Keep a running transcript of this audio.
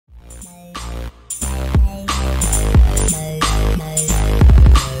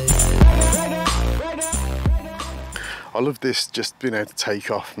I love this, just being able to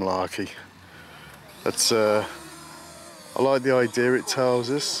take off malarkey. That's I like the idea it tells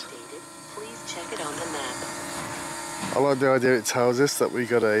us. Please check it on the map. I like the idea it tells us that we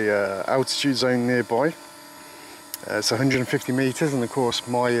got a altitude zone nearby. It's 150 meters, and of course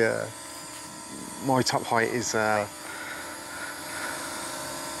my top height is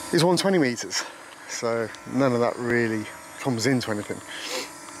 120 meters. So none of that really comes into anything.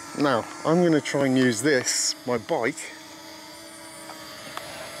 Now I'm going to try and use this, my bike,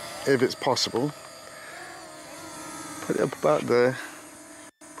 if it's possible. Put it up about there.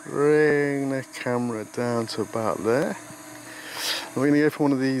 Bring the camera down to about there. We're going to go for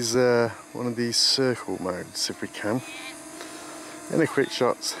one of these circle modes if we can. In a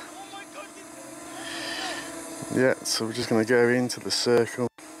Quickshots. Yeah, so we're just going to go into the circle.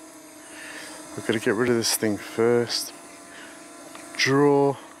 We've got to get rid of this thing first.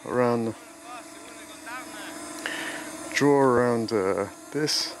 Draw around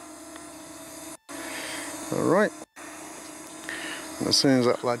this. All right. And as soon as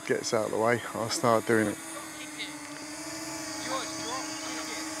that lad gets out of the way, I'll start doing it.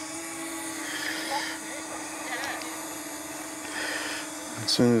 As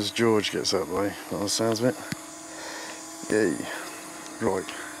soon as George gets out of the way, that sounds of it. Yay. Right,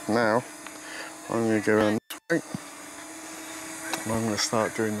 now I'm going to go around this way and I'm going to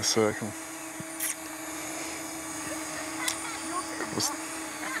start doing the circle.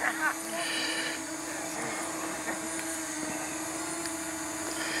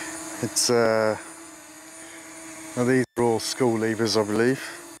 It's now these are all school leavers, I believe,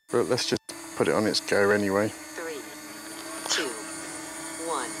 but let's just put it on its go anyway. 3, 2,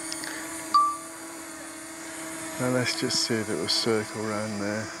 1. Now let's just see if it will circle around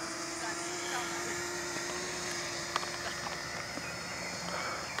there.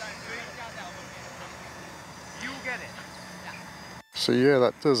 So yeah,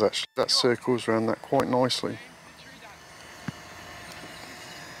 that does actually, that circles around that quite nicely.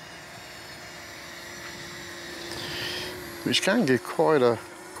 Which can give quite a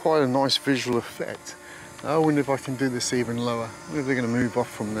nice visual effect. I wonder if I can do this even lower. I wonder if they're going to move off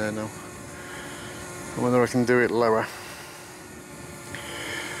from there now. I wonder if I can do it lower.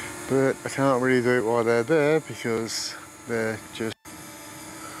 But I can't really do it while they're there because they're just...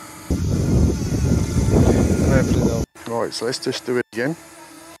 Right, so let's just do it again.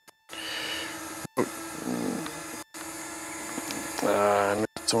 And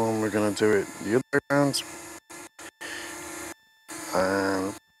this time we're going to do it the other way around. And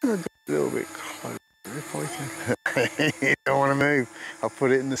I'm going to do it a little bit closer if I can. You don't want to move. I'll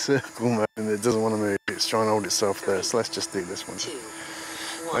put it in the circle mode and it doesn't want to move. It's trying to hold itself there. So let's just do this one.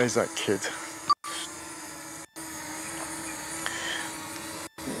 Where's that kid?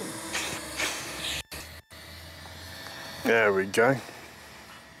 There we go.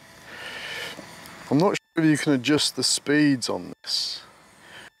 I'm not sure if you can adjust the speeds on this.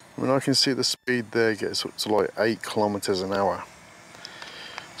 I mean, I can see the speed there gets up to like 8 kilometers an hour.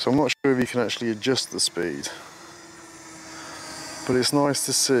 So I'm not sure if you can actually adjust the speed. But it's nice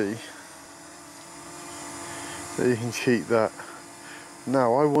to see that you can keep that.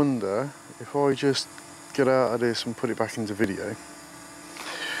 Now I wonder if I just get out of this and put it back into video.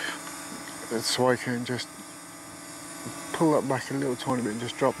 So I can just pull that back a little tiny bit and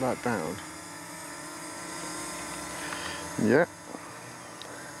just drop that down. Yeah.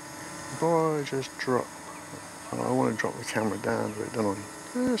 If I just drop, I want to drop the camera down a bit, don't I?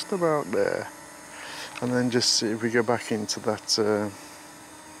 Just about there. And then just see if we go back into that,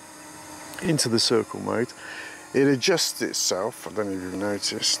 into the circle mode. It adjusts itself, I don't know if you've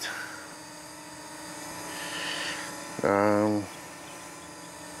noticed. Oh.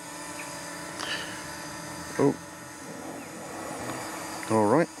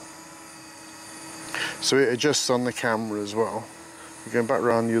 Alright. So it adjusts on the camera as well. We're going back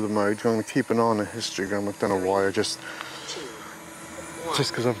around the other mode. I'm going to keep an eye on the histogram. I don't know why, just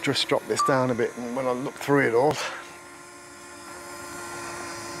because I've just dropped this down a bit and when I look through it all.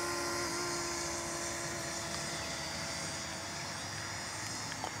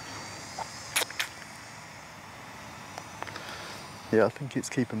 Yeah, I think it's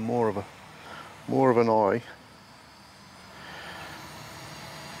keeping more of an eye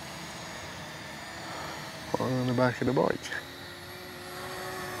on the back of the bike.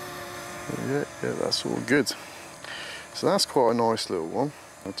 Yeah, that's all good. So that's quite a nice little one.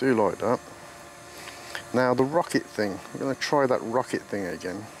 I do like that. Now the rocket thing. We're going to try that rocket thing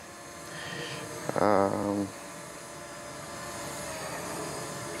again. I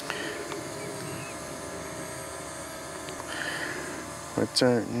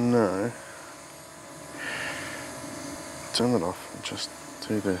don't know turn it off and just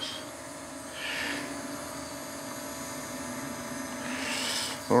do this.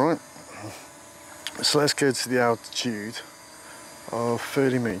 Alright, so let's go to the altitude of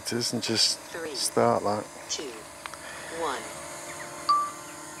 30 meters and just start that. 2, 1.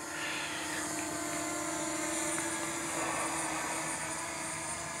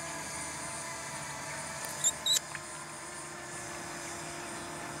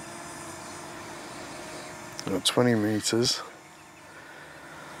 Got 20 meters.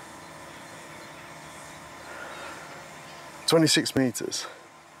 26 meters.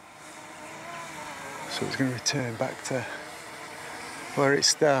 So it's going to return back to where it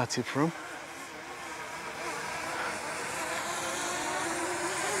started from.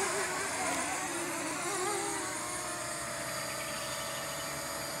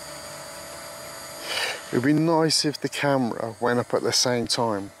 It would be nice if the camera went up at the same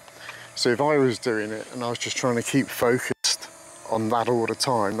time. So if I was doing it and I was just trying to keep focused on that all the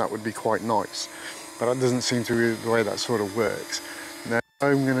time, that would be quite nice. But that doesn't seem to be the way that sort of works. Now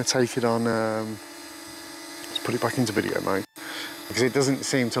I'm going to take it on, let's put it back into video mode, because it doesn't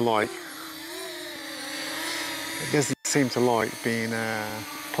seem to like being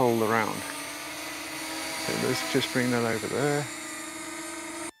pulled around. So let's just bring that over there.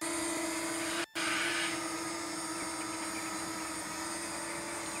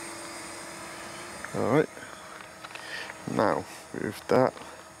 Alright, now with that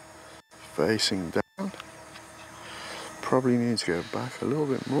facing down, probably need to go back a little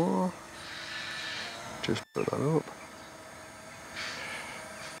bit more, just put that up.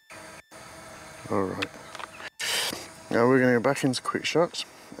 Alright, now we're going to go back into Quickshots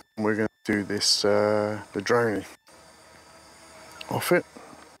and we're going to do this, the drone off it.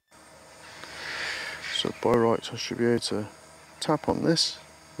 So by rights I should be able to tap on this.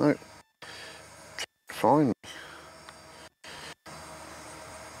 No. Fine.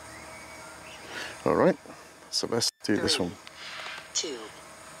 Alright, so let's do this one. 2,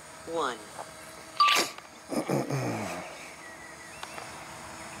 1.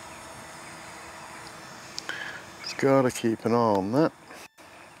 Just gotta keep an eye on that.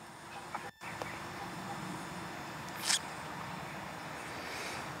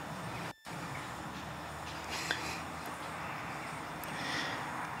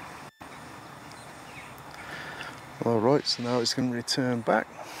 Alright, so now it's going to return back.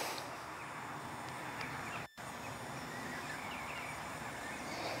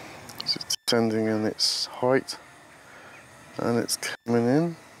 So it's descending in its height and it's coming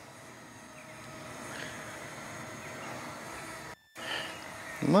in.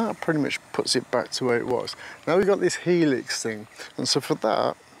 And that pretty much puts it back to where it was. Now we've got this helix thing, and so for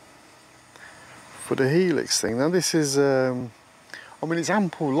the helix thing, now this is, I mean it's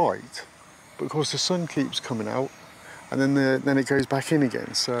ample light, but of course the sun keeps coming out. And then it goes back in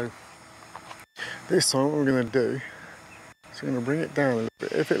again. So this time what we're going to do is we're going to bring it down a little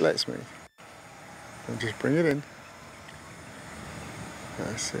bit, if it lets me. And just bring it in.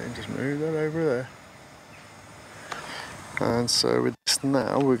 That's it, and just move that over there. And so with this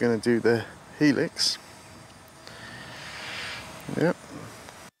now, we're going to do the helix. Yep.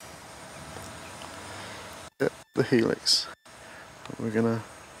 Yep, the helix. We're going to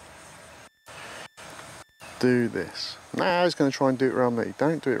do this. Now he's going to try and do it around me.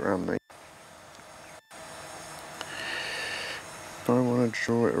 Don't do it around me. I want to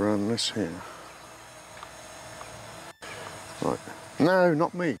draw it around this here. Right. No,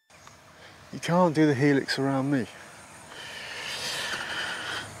 not me. You can't do the helix around me.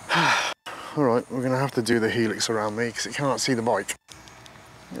 Alright, we're going to have to do the helix around me because it can't see the bike.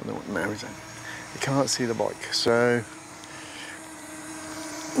 No, it can't see the bike, so...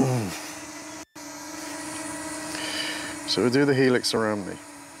 So we'll do the helix around me.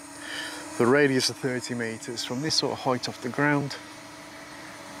 The radius of 30 meters from this sort of height off the ground.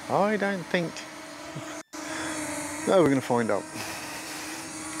 I don't think... No, we're going to find out.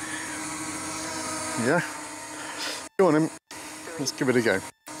 Yeah? Go on then. Let's give it a go.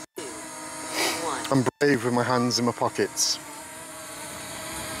 I'm brave with my hands in my pockets.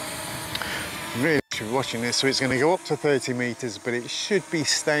 Really should be watching this, so it's going to go up to 30 meters, but it should be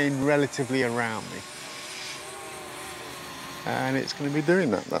staying relatively around me. And it's going to be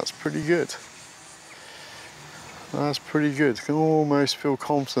doing that. That's pretty good. That's pretty good. I can almost feel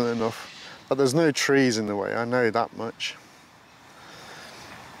confident enough that there's no trees in the way. I know that much.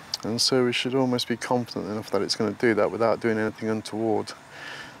 And so we should almost be confident enough that it's going to do that without doing anything untoward.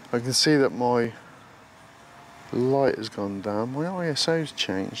 I can see that my light has gone down. My ISO's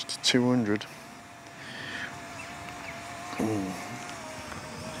changed to 200.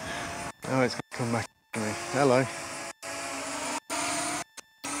 Now it's going to come back to me. Hello.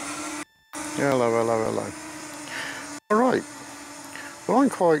 Hello, hello, hello. Alright, well I'm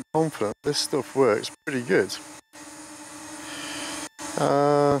quite confident this stuff works pretty good.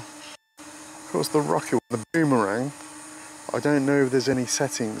 Of course the rocket, the boomerang, I don't know if there's any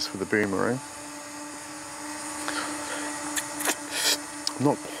settings for the boomerang. I'm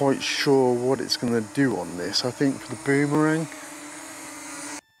not quite sure what it's going to do on this. I think for the boomerang,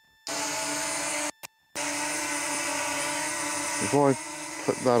 if I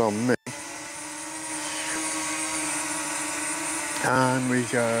put that on me, and we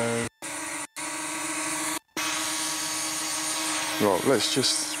go. Right, let's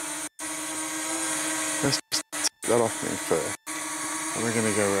just take that off me first. And we're going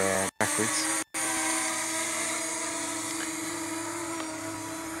to go backwards.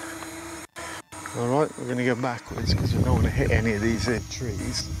 Alright, we're going to go backwards because we don't want to hit any of these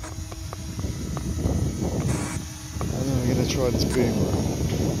trees. And then we're going to try this boomerang.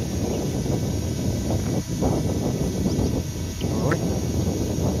 Alright,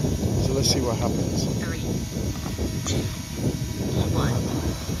 so let's see what happens. 3, 2, 1.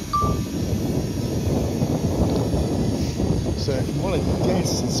 So what I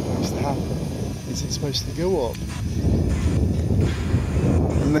guess is supposed to happen is it's supposed to go up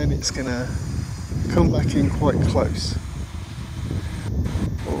and then it's going to come back in quite close.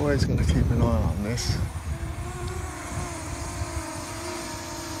 Always got to keep an eye on this.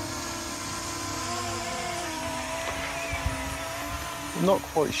 I'm not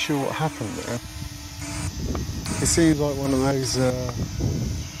quite sure what happened there. It seems like one of those,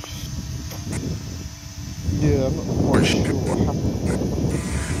 yeah, I'm not quite sure what happened there.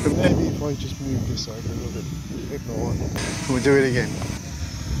 But maybe if I just move this over a little bit, ignore it. We'll do it again.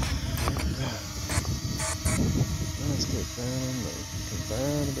 Let's get down low, get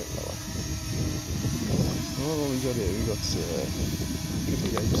down a bit lower. What we got here, we got 58%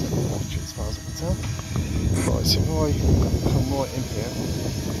 battery as far as I can tell. Right, so if I come right in here,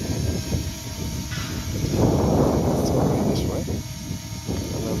 let's go this way,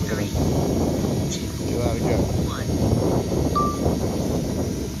 and then we're going to give that a go.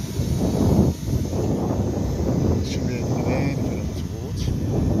 Should be able to get anything up towards.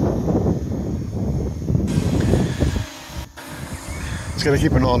 Just got to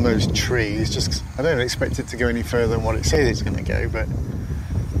keep an eye on those trees, just 'cause I don't expect it to go any further than what it says it's going to go, but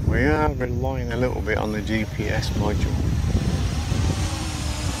we are relying a little bit on the GPS module.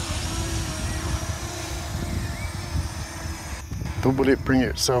 But will it bring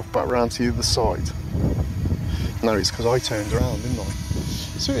itself back round to the other side? No, it's because I turned around, didn't I?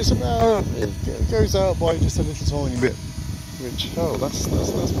 So it's about, it goes out by just a little tiny bit, which, oh, that's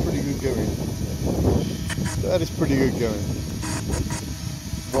pretty good going. That is pretty good going.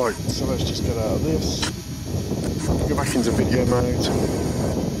 Right, so let's just get out of this. Go back into video mode.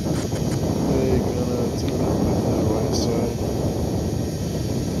 We're gonna take a little bit that way, so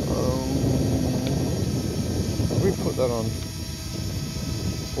we put that on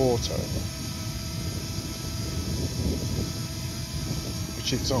auto,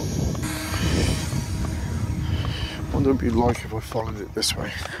 which it's on. What would it be like if I followed it this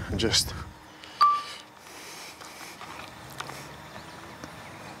way and just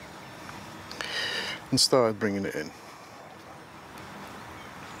and started bringing it in?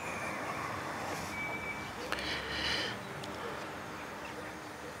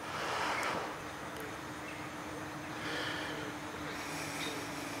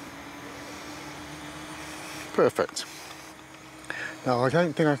 Perfect. Now I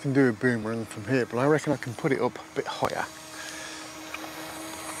don't think I can do a boomerang from here, but I reckon I can put it up a bit higher.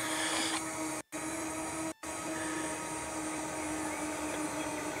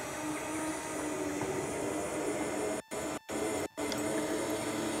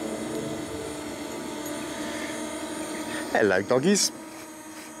 Hello doggies.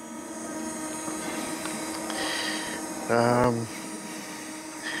 I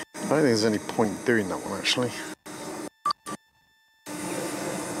don't think there's any point doing that one actually.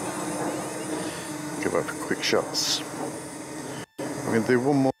 Give up Quickshots. I'm going to do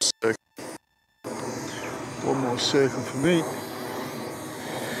one more circle. One more circle for me.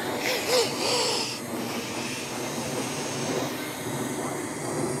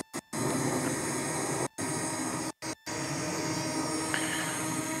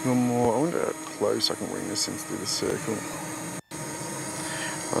 One more. I wonder how close I can bring this in to do the circle.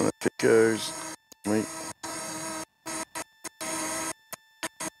 And if it goes, wait,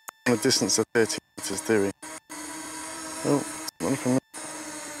 on a distance of 30 meters, do we? Oh, one from there.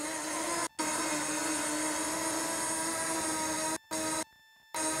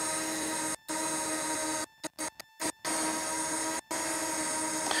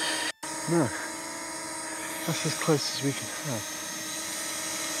 No. That's as close as we can have.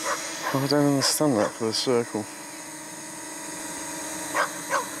 I don't understand that for a circle.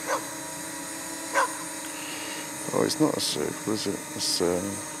 Oh, it's not a circle, is it? It's,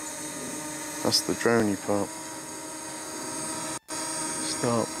 that's the droney part.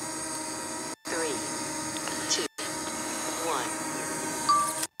 Start. 3, 2, 1.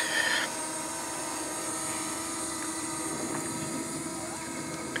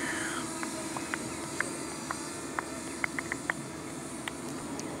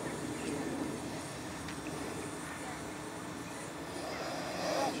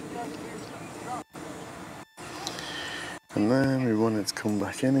 And then we want it to come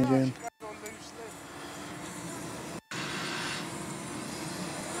back in again.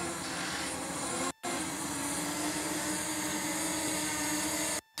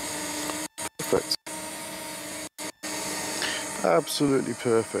 Perfect. Absolutely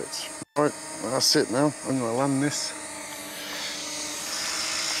perfect. Right, that's it now. I'm going to land this.